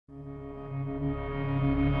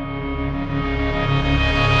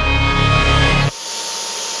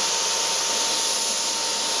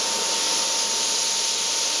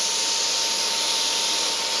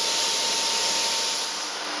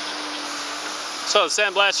So the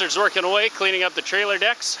sandblaster's working away, cleaning up the trailer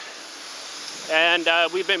decks, and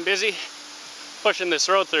we've been busy pushing this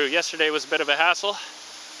road through. Yesterday was a bit of a hassle,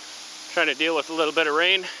 trying to deal with a little bit of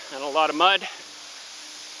rain and a lot of mud.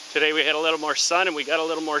 Today we had a little more sun and we got a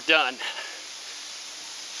little more done.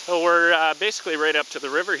 So we're basically right up to the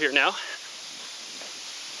river here now.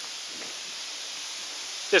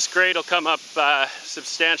 This grade will come up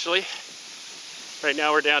substantially. Right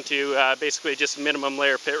now we're down to basically just minimum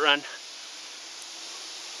layer pit run.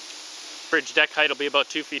 Bridge deck height will be about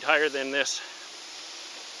 2 feet higher than this.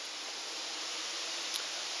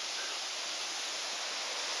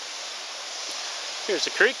 Here's the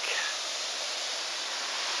creek.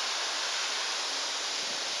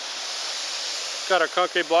 Got our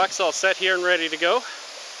concrete blocks all set here and ready to go.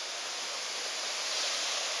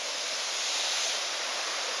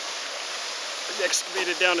 We've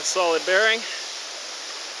excavated down a solid bearing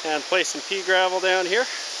and placed some pea gravel down here.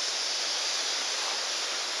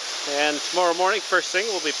 And tomorrow morning, first thing,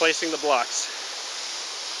 we'll be placing the blocks.